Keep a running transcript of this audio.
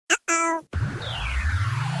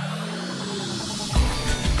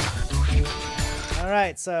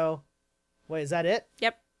Alright, so... Wait, is that it?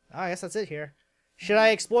 Yep. Oh, I guess that's it here. Should I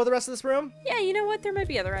explore the rest of this room? Yeah, you know what? There might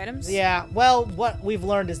be other items. Yeah, well, what we've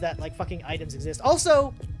learned is that, like, fucking items exist.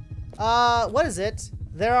 Also, what is it?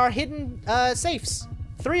 There are hidden, safes.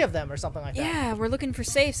 3 of them or something like that. Yeah, we're looking for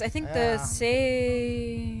safes. I think the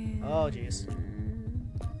safe... Oh, jeez.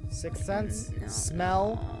 Sixth sense? No,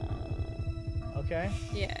 smell? No. Okay.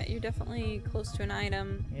 Yeah, you're definitely close to an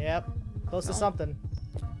item. Yep. Close to something.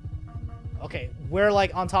 Okay, we're,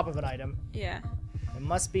 like, on top of an item. Yeah. It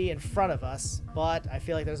must be in front of us, but I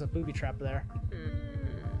feel like there's a booby trap there.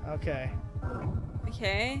 Okay.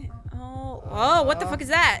 Okay. Oh, what the fuck is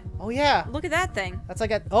that? Oh, yeah. Look at that thing. That's like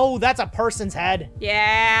a... Oh, that's a person's head.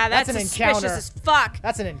 Yeah, that's an suspicious encounter. as fuck.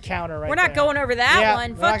 That's an encounter right there. We're not going over that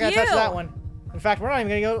one. We're not Fuck gonna you. touch that one. In fact, we're not even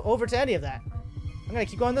gonna go over to any of that. I'm gonna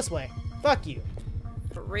keep going this way. Fuck you.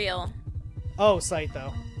 For real. Oh, sight,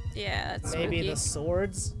 though. Yeah, that's Maybe spooky. the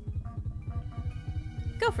swords?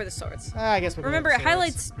 Go for the swords. I guess we'll Remember, go it with the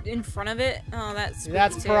swords. highlights in front of it. Oh, that's spooky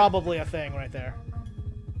That's too. probably a thing right there.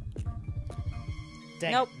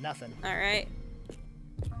 Dang, Nope. Nothing. Alright.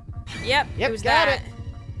 Yep, it was got that.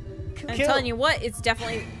 it. I'm telling you what, it's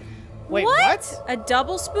definitely... Wait, what? A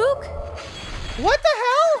double spook? What the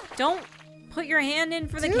hell? Don't put your hand in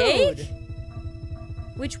for the Dude. cake?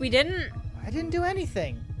 Which we didn't. I didn't do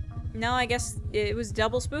anything. No, I guess it was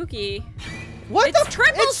double spooky. What It's the?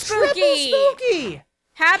 triple It's spooky! triple spooky!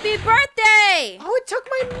 Happy birthday! Oh, it took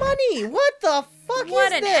my money! What the fuck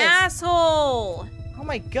What is an this? asshole! Oh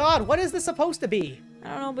my god, what is this supposed to be? I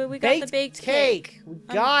don't know, but we got the baked cake. We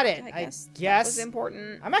got it. I guess. I That guess. was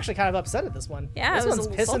important. I'm actually kind of upset at this one. Yeah, this it was one's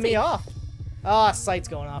a pissing little me salty. off. Ah, sight's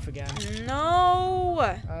going off again.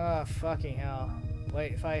 No! Oh, fucking hell.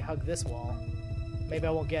 Wait, if I hug this wall, maybe I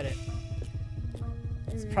won't get it.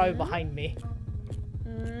 It's probably behind me.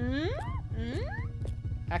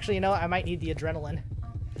 Actually, you know what? I might need the adrenaline.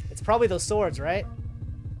 It's probably those swords, right?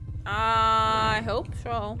 I hope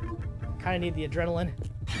so. Kind of need the adrenaline.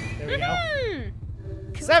 There we go.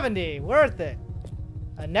 70, worth it.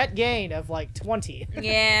 A net gain of like 20.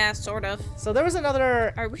 Yeah, sort of. So there was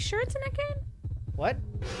another. Are we sure it's a net gain? What?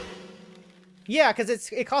 Yeah, because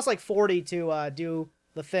it costs like 40 to do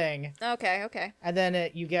the thing, Okay, okay. and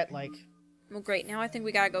then you get like. Well, great. Now I think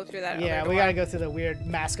we gotta go through that. Yeah, other we door. gotta go through the weird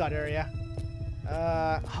mascot area.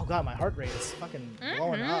 Oh god, my heart rate is fucking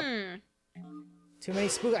blowing up. Too many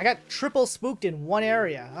spooks. I got triple spooked in one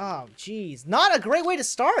area. Oh, jeez. Not a great way to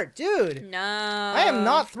start, dude. No. I am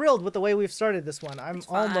not thrilled with the way we've started this one. I'm It's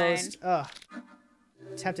fine. almost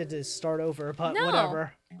tempted to start over, but No.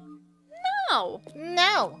 whatever. No.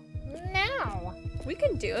 No. No. We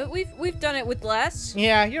can do it. We've done it with less.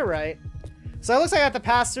 Yeah, you're right. So it looks like I have to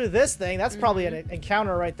pass through this thing. That's probably an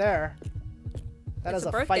encounter right there. That It's is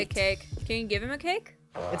a birthday fight. cake. Can you give him a cake?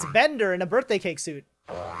 It's Bender in a birthday cake suit.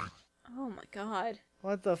 Oh my god.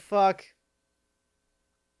 What the fuck?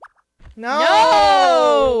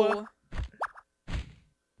 No!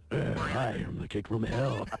 I am the cake from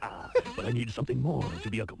hell, but I need something more to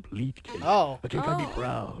be a complete cake. Oh. A cake I'd be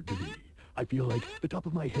proud to be. I feel like the top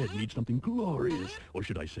of my head needs something glorious, or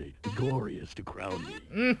should I say, glorious to crown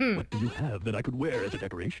me. What do you have that I could wear as a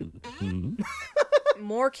decoration?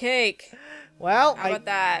 More cake. Well, How about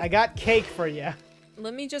that? I got cake for you.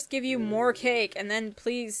 Let me just give you more cake, and then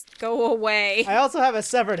please go away. I also have a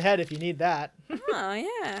severed head if you need that. Oh,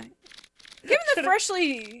 yeah. Give him the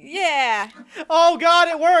freshly... Yeah. Oh god,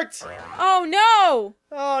 it worked! Oh, no!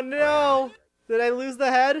 Oh no! Did I lose the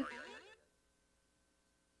head?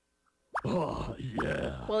 Oh,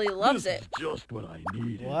 yeah. Well, he loves This it. is just what I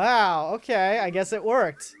needed. Wow, okay, I guess it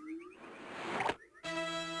worked.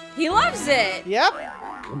 He loves it! Yep.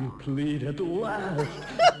 Complete at last.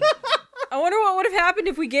 I wonder what would have happened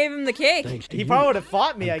if we gave him the cake. Thanks to He you, probably would have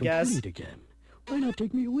fought me, I'm I guess. complete again. Why not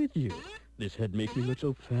take me with you? This head makes me look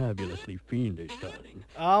so fabulously fiendish,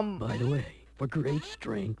 darling. By the way, for great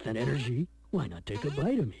strength and energy, why not take a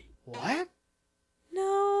bite of me? What?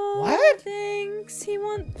 No. What? Thanks. He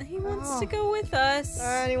wants to go with us.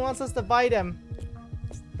 And he wants us to bite him.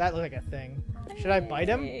 That looked like a thing. Should I bite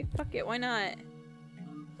him? Hey, fuck it, why not?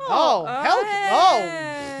 Oh, hell!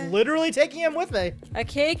 yeah. Oh, literally taking him with me. A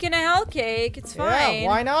cake and a hell cake. It's fine. Yeah,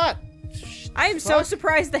 why not? I am so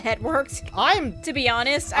surprised the head worked. To be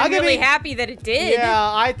honest, I'm really happy that it did. Yeah,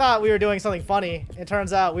 I thought we were doing something funny. It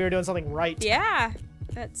turns out we were doing something right. Yeah,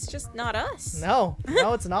 that's just not us. No,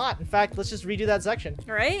 no, it's not. In fact, let's just redo that section.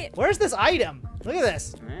 Right? Where's this item? Look at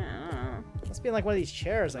this. I don't know. Must be in like one of these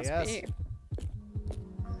chairs, I Must guess. be.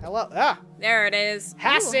 Hello. Ah. There it is.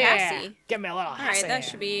 Hassy. Ooh, Hassy. Give me a little All hassy. right, that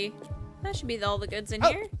should be all the goods in Oh,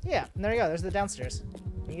 here. yeah. And there you go. There's the downstairs.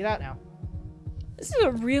 You can get out now. This is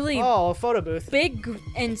a really a photo booth. Big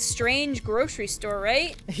and strange grocery store,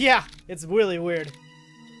 right? Yeah, it's really weird.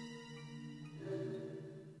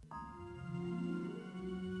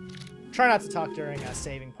 Try not to talk during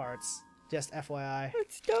saving parts. Just FYI.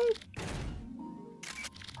 That's dope.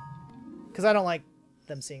 Because I don't like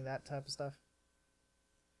them seeing that type of stuff.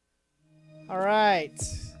 Alright.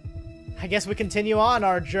 I guess we continue on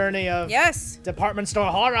our journey of department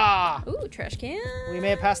store horror. Ooh, trash can. We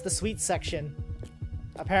may have passed the sweets section.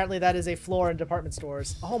 Apparently that is a floor in department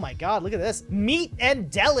stores. Oh my god, look at this. Meat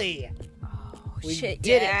and deli. Oh, we shit.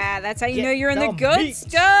 Did yeah, it. That's how you know you're in the good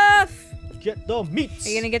stuff. Get the meats. Are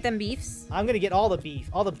you gonna get them beefs? I'm gonna get all the beef.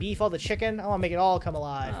 All the beef, all the chicken. I wanna make it all come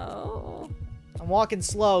alive. Oh. I'm walking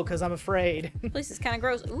slow because I'm afraid. This place is kind of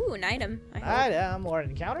gross. Ooh, an item. Item or an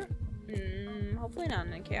encounter? Hopefully not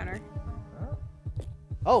an encounter.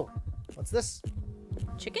 Oh, what's this?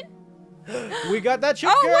 Chicken? We got that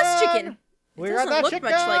chicken! Oh, it was chicken! We it got that doesn't chicken!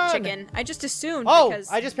 look much like chicken. I just assumed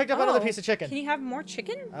because... I just picked up another piece of chicken. Can you have more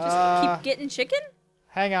chicken? Just keep getting chicken?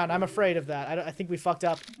 Hang on, I'm afraid of that. I think we fucked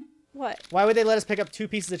up. What? Why would they let us pick up 2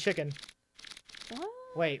 pieces of chicken? What?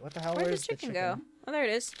 Wait, what the hell? Where Where's does chicken the go? Oh, there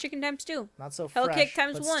it is. Chicken times 2. Not so Hell fresh, cake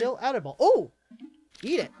times but 1. Still edible. Oh!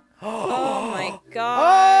 Eat it. Oh my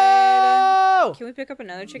god. Oh! Can we pick up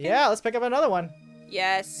another chicken? Yeah, let's pick up another one.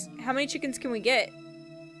 Yes. How many chickens can we get?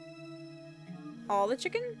 All the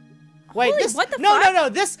chicken? Wait, Holy, this... what the No, fuck? no, no,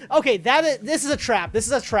 this... Okay, this is a trap. This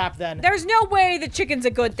is a trap, then. There's no way the chicken's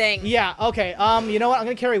a good thing. Yeah, okay, you know what? I'm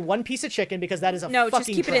gonna carry 1 piece of chicken because that is a fucking just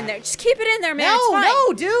keep trap. it in there. Just keep it in there, man. No, it's fine.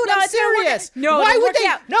 no, dude, I'm serious. No, why it'll would work they?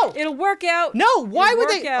 out. No, it'll work out. No, why would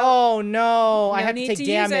work they? out. Oh no, I have to need take to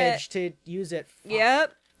damage to use it. Fuck.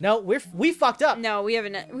 Yep. No, we fucked up. No, we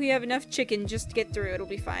have enough chicken just to get through. It'll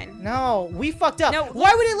be fine. No, we fucked up. No,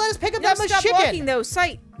 why would they let us pick up that much stop chicken? walking though,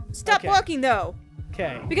 sight. Stop walking though.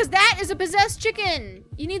 Okay. Because that is a possessed chicken.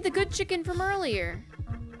 You need the good chicken from earlier.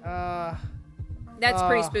 That's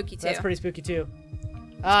pretty spooky too. That's pretty spooky too.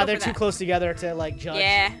 They're too close together to like judge.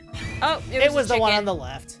 Yeah. Oh, it was the one on the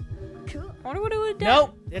left. I wonder what it would have done.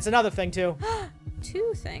 Nope, it's another thing too.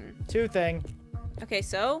 2 thing. 2 thing. Okay,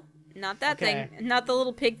 so not that thing, not the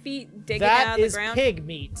little pig feet digging out of the ground. That is pig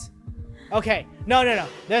meat. Okay, no.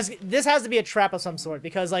 This has to be a trap of some sort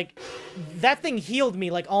because like that thing healed me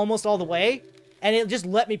like almost all the way, and it just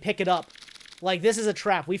let me pick it up. Like this is a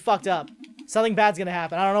trap. We fucked up. Something bad's gonna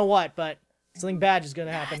happen. I don't know what, but something bad is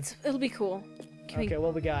gonna happen. It'll be cool. Okay,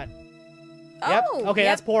 what we got? Oh, yep. Okay,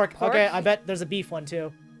 that's pork. pork. Okay, I bet there's a beef one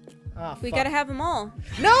too. Oh, we gotta have them all.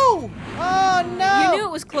 No! Oh no! You knew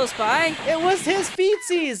it was close by. It was his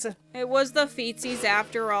feetsies. It was the feetsies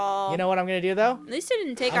after all. You know what I'm gonna do though? At least it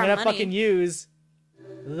didn't take our money. money. I'm gonna fucking use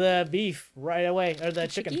the beef right away, or the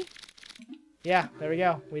chicken. Chicky? Yeah, there we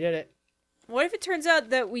go. We did it. What if it turns out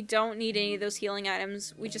that we don't need any of those healing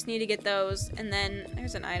items? We just need to get those, and then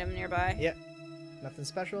there's an item nearby. Yep. Nothing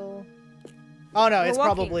special. Oh no, it's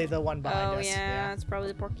probably the one behind us. Oh yeah, it's probably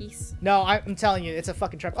the porkies. No, I'm telling you, it's a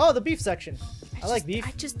fucking trap. Oh, the beef section. I like beef.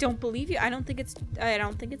 I just don't believe you. I don't think it's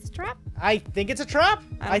a trap. I think it's a trap.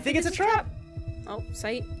 I think it's a trap. Oh,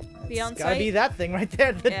 sight. It's gotta be that thing right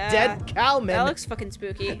there. The dead cowman. That looks fucking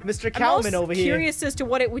spooky. Mr. Cowman over here. I'm curious as to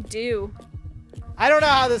what it would do. I don't know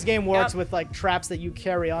how this game works with like traps that you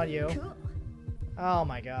carry on you. Oh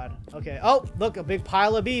my god. Okay. Oh, look, a big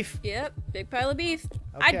pile of beef. Yep, big pile of beef.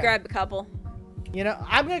 Okay. I'd grab a couple. You know,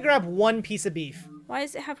 I'm gonna grab 1 piece of beef. Why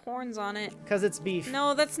does it have horns on it? Because it's beef.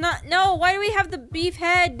 No, that's not. No, why do we have the beef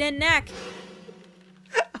head and neck?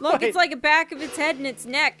 Look, it's like a back of its head and its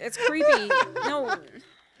neck. It's creepy. No.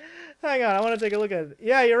 Hang on, I want to take a look at it.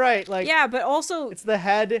 Yeah, you're right. Like. Yeah, but also. It's the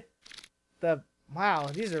head. Wow,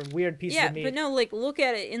 these are weird pieces of meat. Yeah, but no, like, look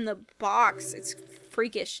at it in the box. It's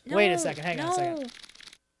freakish. No, wait a second, hang on a second.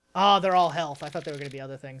 Oh, they're all health. I thought there were gonna be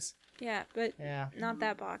other things. Yeah, but not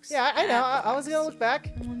that box. Yeah, I know. I was gonna look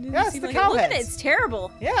back. Yeah, it's the cow Look heads. at it. It's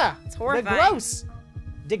terrible. Yeah. It's horrifying. The gross.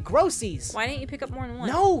 The grossies. Why didn't you pick up more than 1?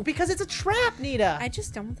 No, because it's a trap, Nita. I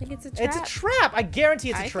just don't think it's a trap. It's a trap. I guarantee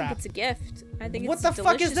it's a trap. I think it's a gift. I think what it's the a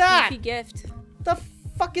fuck is delicious, that? beefy gift. The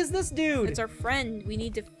fuck is this dude? It's our friend. We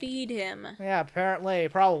need to feed him. Yeah, apparently,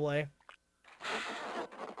 probably.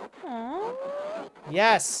 Aww.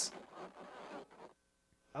 Yes.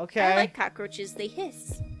 Okay. I like cockroaches. They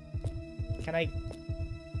hiss. I'm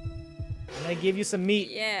gonna give you some meat.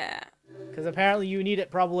 Yeah. Because apparently you need it,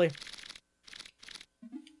 probably.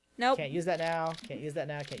 Nope. Can't use that now. Can't use that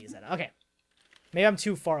now. Can't use that now. Okay. Maybe I'm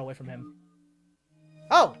too far away from him.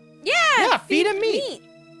 Oh! Yeah! Yeah, feed him meat!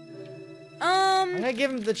 I'm gonna give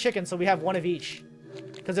him the chicken so we have 1 of each.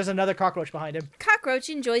 Because there's another cockroach behind him. Cockroach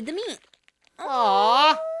enjoyed the meat.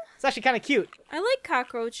 Aww! It's actually kind of cute. I like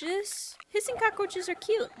cockroaches. Hissing cockroaches are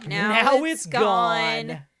cute. Now it's gone.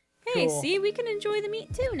 Hey, Cool. see, we can enjoy the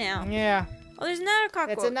meat too now. Yeah. Oh, there's another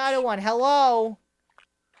cockroach. It's another one. Hello.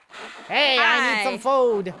 Hey, I Hi. need some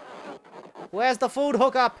food. Where's the food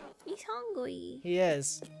hookup? He's hungry. He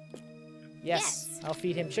is. Yes. I'll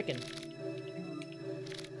feed him chicken.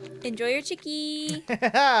 Enjoy your chickie.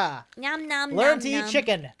 Nom nom Learn nom, to eat nom.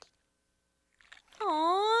 chicken.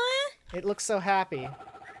 Aww. It looks so happy.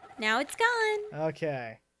 Now it's gone.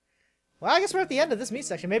 Okay. Well, I guess we're at the end of this meat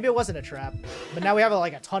section. Maybe it wasn't a trap. But now we have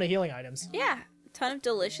like a ton of healing items. Yeah, a ton of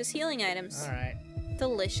delicious healing items. Alright.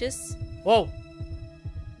 Delicious. Whoa.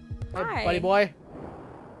 Hi. Hey, buddy boy.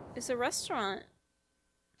 It's a restaurant.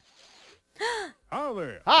 Hi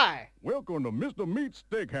there. Hi. Welcome to Mr. Meat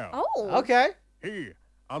Steakhouse. Oh. Okay. Here,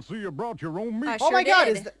 I see you brought your own meat. I Oh sure my god,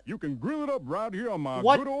 did. is that... You can grill it up right here on my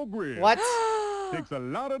What? good old grill. What? Takes a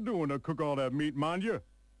lot of doing to cook all that meat, mind you.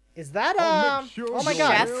 Is that, I'll make sure oh my you're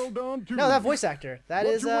god. well done too. No, that voice actor. That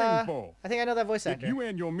What is, you waiting for? I think I know that voice Get actor. you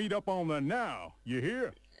and your meat up on there now. You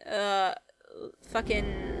hear? Fucking.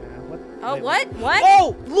 What? Oh, Wait, what? What?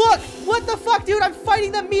 Oh, look! What the fuck, dude? I'm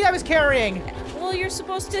fighting the meat I was carrying! Well, you're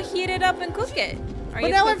supposed to heat it up and cook it. Are But you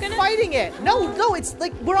now I'm cooking it? fighting it! No, it's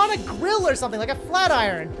like we're on a grill or something, like a flat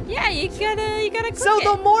iron. Yeah, you gotta cook So it.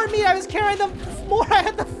 the more meat I was carrying, the more I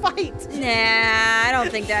had to fight. Nah, I don't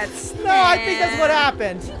think that's. No, I think that's what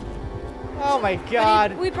happened. Oh my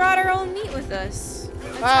god. We brought our own meat with us.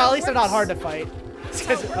 That's Well, how at it least they're not works. hard to fight. That's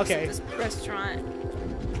how it works Okay. at this restaurant.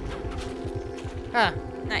 Huh.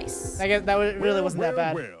 Nice. I guess that really wasn't that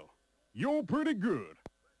bad. Well, you're pretty good.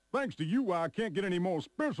 Thanks to you, I can't get any more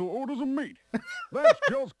special orders of meat. That's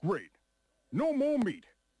just great. No more meat.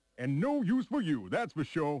 And no use for you, that's for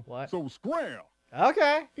sure. What? So scram.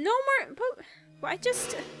 Okay. No more.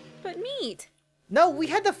 But meat. No, we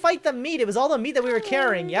had to fight the meat. It was all the meat that we were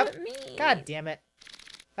carrying. Yep. But meat. God damn it.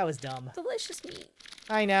 That was dumb. Delicious meat.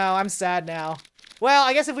 I know. I'm sad now. Well,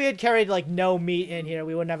 I guess if we had carried, like, no meat in here,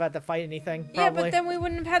 we wouldn't have had to fight anything, probably. Yeah, but then we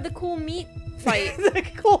wouldn't have had the cool meat fight. The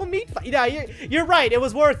cool meat fight. Yeah, you're right. It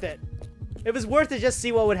was worth it. It was worth it just to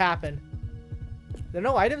see what would happen. There are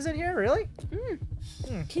no items in here, really?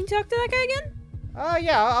 Can you talk to that guy again? Oh,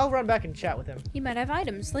 yeah. I'll run back and chat with him. He might have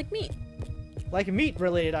items like meat. Like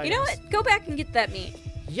meat-related items. You know what? Go back and get that meat.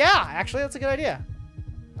 Yeah, actually, that's a good idea.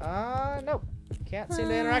 Nope. Can't seem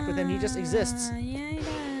to interact with him. He just exists. Yeah, he does.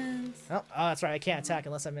 Oh, that's right. I can't attack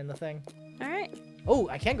unless I'm in the thing. All right. Oh,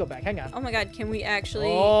 I can go back. Hang on. Oh my god, can we actually...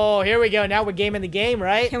 Oh, here we go. Now we're gaming the game,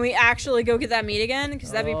 right? Can we actually go get that meat again?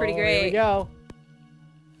 Because that'd be pretty great. Here we go.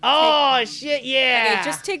 Oh, shit, yeah. Okay,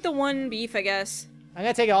 just take the one beef, I guess. I'm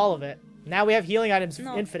gonna take all of it. Now we have healing items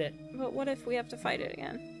No. infinite. But what if we have to fight it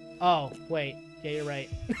again? Oh, wait. Yeah, you're right.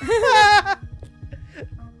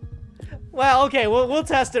 Well, okay, we'll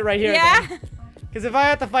test it right here. Yeah? Because if I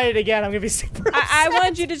have to fight it again, I'm gonna be super upset. I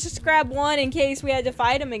wanted you to just grab one in case we had to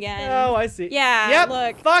fight him again. Oh, I see. Yeah, Yep,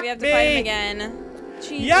 look, fuck we have to me. fight him again.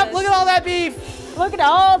 Jesus. Yep, look at all that beef. Look at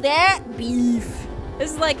all that beef.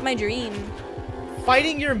 This is like my dream.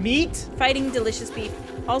 Fighting your meat? Fighting delicious beef.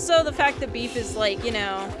 Also, the fact that beef is like, you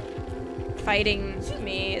know, fighting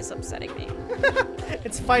me is upsetting me.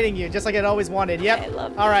 It's fighting you, just like it always wanted. Yep. I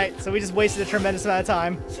love all right, so we just wasted a tremendous amount of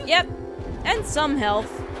time. Yep. And some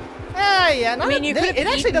health. Ah, yeah. Not I mean, you could've it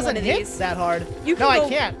actually eaten doesn't one of hit these. that hard. You No, can I go-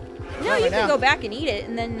 can't. No, Not you right can now. go back and eat it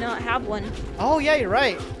and then not have one. Oh, yeah, you're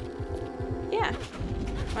right. Yeah.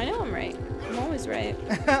 I know I'm right. I'm always right.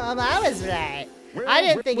 I was right. Well, I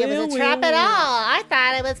didn't think it was a trap at all. I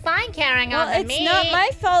thought it was fine carrying Well, all the it's meat. not my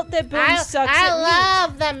fault that Boom sucks at meat. I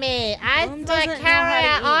love the meat. I Boom doesn't know carry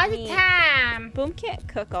how it to all eat the meat. time. Boom can't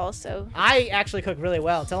cook also. I actually cook really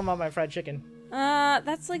well. Tell them about my fried chicken.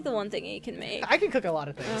 That's like the one thing he can make. I can cook a lot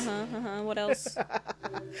of things. What else?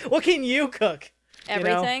 What can you cook? You know?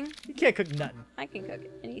 Everything? You can't cook nothing. I can cook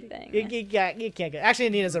anything. You can't cook. Actually,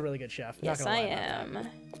 Nina's a really good chef. Yes, not gonna I lie about that.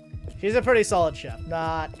 am. She's a pretty solid chef.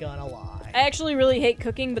 Not gonna lie. I actually really hate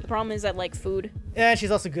cooking, but the problem is I like food. And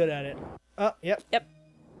she's also good at it. Oh, yep. Yep.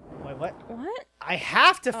 Wait, what? What? I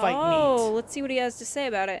have to fight Oh, meat. let's see what he has to say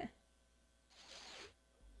about it.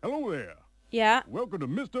 Hello there. Yeah. Welcome to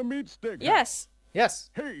Mr. Meat Steakhouse. Yes. Yes.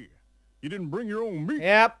 Hey, you didn't bring your own meat?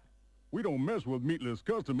 Yep. We don't mess with meatless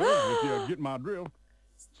customers if you get my drill.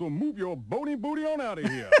 So move your bony booty on out of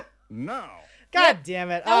here. Now. God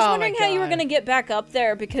damn it. I was Oh, wondering my how you were God. gonna get back up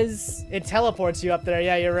there because It teleports you up there.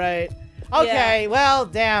 Yeah, you're right. Okay, well,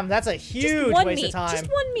 damn, that's a huge just one waste meat. of time. Just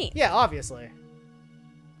one meat. Yeah, obviously.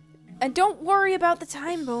 And don't worry about the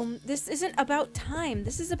time, Boom. This isn't about time.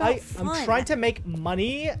 This is about fun. I'm trying to make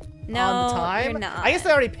money No, on the time. you're not. I guess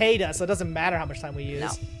they already paid us, so it doesn't matter how much time we use.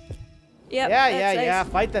 No. Yep, yeah.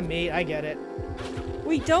 Fight the meat. I get it.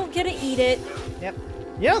 We don't get to eat it. Yep.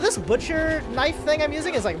 You know, this butcher knife thing I'm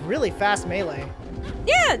using is like really fast melee.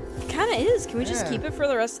 Yeah, kind of is. Can we just keep it for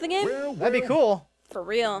the rest of the game? That'd be cool. For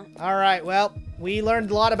real. All right, well, we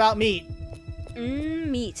learned a lot about meat.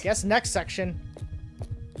 Meat. Guess next section.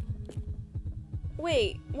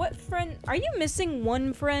 Wait, what friend? Are you missing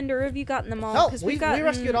one friend, or have you gotten them all? No, we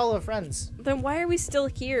rescued all the friends. Then why are we still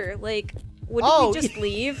here? Like, wouldn't we just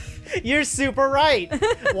leave? You're super right.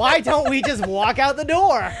 Why don't we just walk out the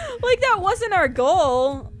door? Like, that wasn't our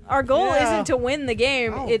goal. Our goal isn't to win the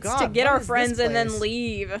game. It's to get our friends and then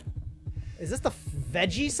leave. Is this the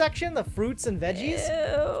veggie section? The fruits and veggies?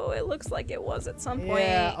 Ew, it looks like it was at some point.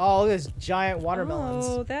 Yeah. Oh, look at these giant watermelons.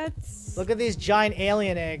 Oh, that's... Look at these giant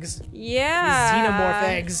alien eggs. Yeah. These xenomorph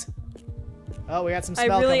eggs. Oh, we got some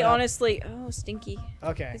smell I really coming up. honestly... Oh, stinky.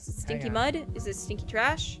 Okay. Is it stinky mud? Is it stinky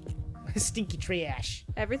trash? Stinky trash.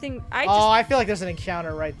 Everything... I feel like there's an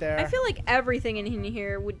encounter right there. I feel like everything in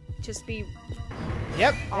here would just be...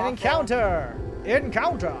 Yep, awful. an encounter.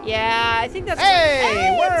 Encounter. Yeah, I think that's...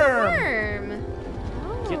 Hey, worm! worm! It's a worm.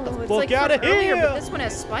 Oh, Get the it's fuck like out of earlier, here! But this one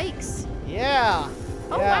has spikes. Yeah.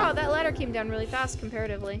 Oh, wow, that ladder came down really fast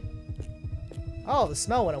comparatively. Oh, the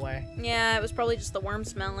smell went away. Yeah, it was probably just the worm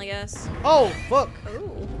smell, I guess. Oh, fuck.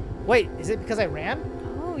 Oh. Wait, is it because I ran?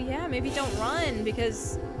 Oh, yeah, maybe don't run,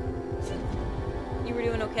 because you were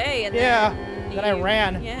doing okay, and then I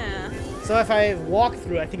ran. Yeah. So if I walk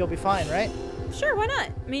through, I think it'll be fine, right? Sure, why not?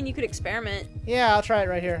 I mean, you could experiment. Yeah, I'll try it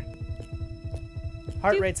right here.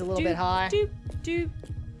 Heart rate's a little bit high. Doop.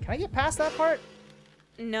 Can I get past that part?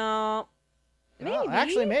 No. Maybe. Oh,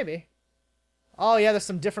 actually, maybe. Oh, yeah, there's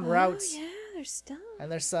some different routes. Yeah, there's stuff. And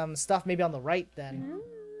there's some stuff maybe on the right then.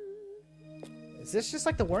 Is this just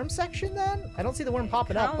like the worm section then? I don't see the worm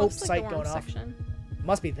popping up. Oh, sight going off.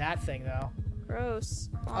 Must be that thing though. Gross.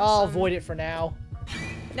 Awesome. I'll avoid it for now.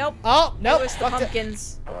 Nope. Oh, nope. It was the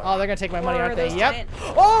pumpkins. Oh, they're gonna take my money, aren't they? Yep. Giant...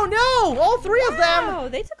 Oh no! All three of them! Wow,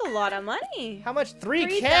 they took a lot of money. How much?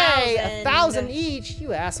 3K? 3,000. 1,000 each?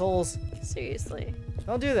 You assholes. Seriously.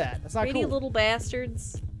 Don't do that. That's not Greedy cool. little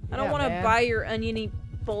bastards. I don't want to buy your oniony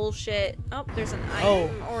bullshit. Oh, there's an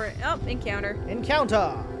item or encounter.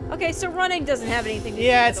 Encounter. Okay, so running doesn't have anything to do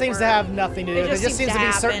with it seems to have nothing to do with it. It just seems to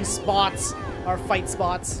be certain happen. spots are fight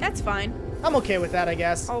spots. That's fine. I'm okay with that, I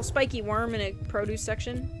guess. All spiky worm in a produce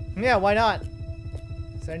section. Yeah, why not?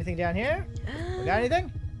 Is there anything down here? We got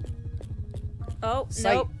anything? Oh,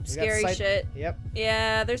 sight. Nope. Scary shit. Yep.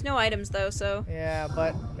 Yeah, there's no items though, so. Yeah,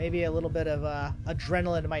 but maybe a little bit of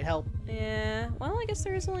adrenaline might help. Yeah. Well, I guess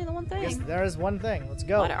there is only the one thing. I guess there is one thing. Let's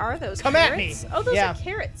go. What are those? Come carrots? at me. Oh, those are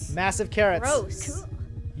carrots. Massive carrots. Gross.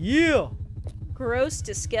 Yeah. Gross,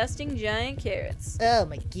 disgusting, giant carrots. Oh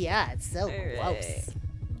my god, so gross.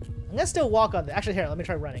 I'm gonna still walk on the. Actually, here, let me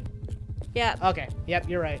try running. Yeah. Okay. Yep,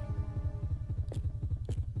 you're right.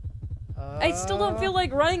 I still don't feel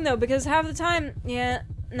like running though, because half the time,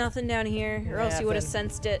 nothing down here, or else you would have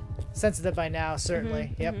sensed it. Sensed it by now,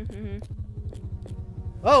 certainly. Yep.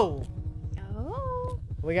 Oh.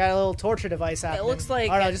 We got a little torture device happening. It looks like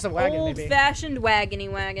no, just a wagon, old-fashioned wagony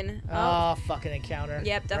wagon. Oh, fucking encounter.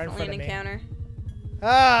 Yep, definitely an encounter.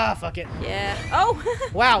 Ah, fuck it. Yeah. Oh.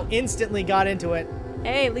 Wow, instantly got into it.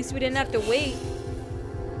 Hey, at least we didn't have to wait.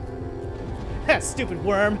 That stupid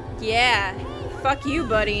worm. Yeah. Fuck you,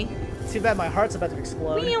 buddy. Too bad my heart's about to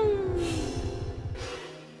explode.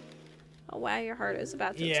 Oh wow, your heart is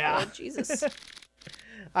about to explode. Jesus.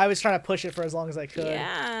 I was trying to push it for as long as I could.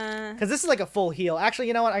 Yeah. Because this is like a full heal. Actually,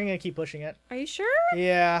 you know what? I'm gonna keep pushing it. Are you sure?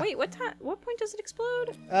 Yeah. Wait, what time? What point does it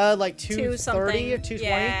explode? Like 230 or 220.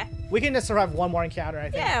 Yeah. We can just survive one more encounter, I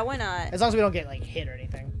think. Yeah, why not? As long as we don't get like hit or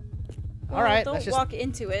anything. Well, all right. Don't walk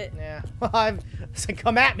into it. Yeah.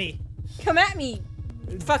 Come at me. Come at me.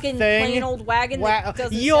 Fucking plain old wagon that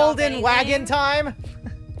doesn't Yolden wagon time.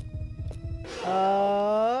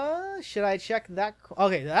 Should I check that?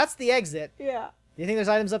 Okay, that's the exit. Yeah. Do you think there's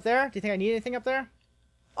items up there? Do you think I need anything up there?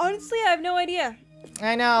 Honestly, I have no idea.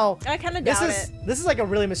 I know. I kind of doubt it. This is like a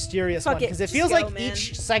really mysterious one because it feels like man.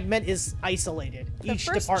 each segment is isolated. Each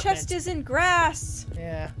first department. chest is in grass.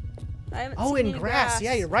 Yeah. I haven't seen in grass.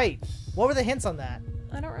 Yeah, you're right. What were the hints on that?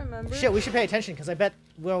 I don't remember. Shit, we should pay attention because I bet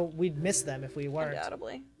we'd miss them if we weren't.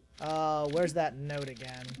 Undoubtedly. Where's that note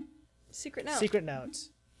again? Secret note. Secret note.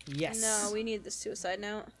 Yes. No, we need the suicide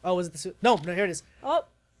note. Oh, was it the No, here it is. Oh,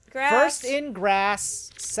 grass. First in grass,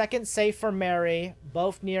 second safe for Mary,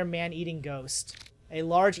 both near man-eating ghost. A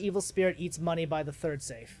large evil spirit eats money by the third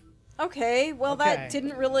safe. Okay, well that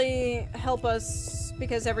didn't really help us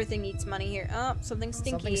because everything eats money here. Oh, something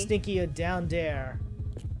stinky. Something stinky down there.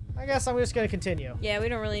 I guess I'm just gonna continue. Yeah, we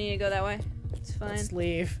don't really need to go that way. It's fine. Let's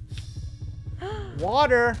leave.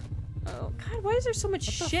 Water. Oh God, why is there so much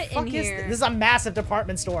shit in here? This is a massive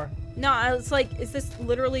department store. No, it's like, is this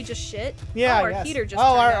literally just shit? Yeah, oh, our heater just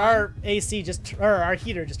oh, turned our AC just, or our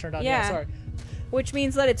heater just turned on. Yeah, sorry. Which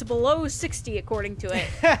means that it's below 60 according to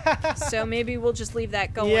it. So maybe we'll just leave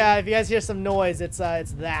that going. Yeah, if you guys hear some noise, it's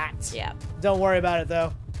that. Yeah. Don't worry about it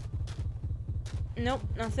though. Nope,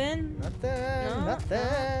 nothing. Nothing. No.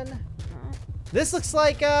 This looks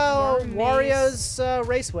like Wario's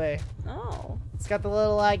Raceway. Oh. It's got the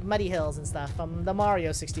little like muddy hills and stuff from the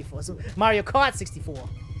Mario 64. So Mario Kart 64.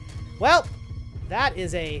 Well, that's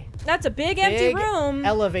a big empty room.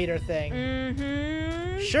 Elevator thing.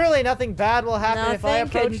 Mm-hmm. Surely nothing bad will happen if I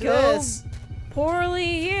approach this.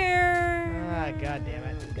 Poorly here. Ah, god damn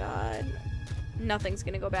it. God. Nothing's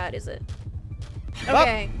gonna go bad, is it? Oh,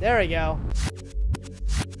 Okay. there we go.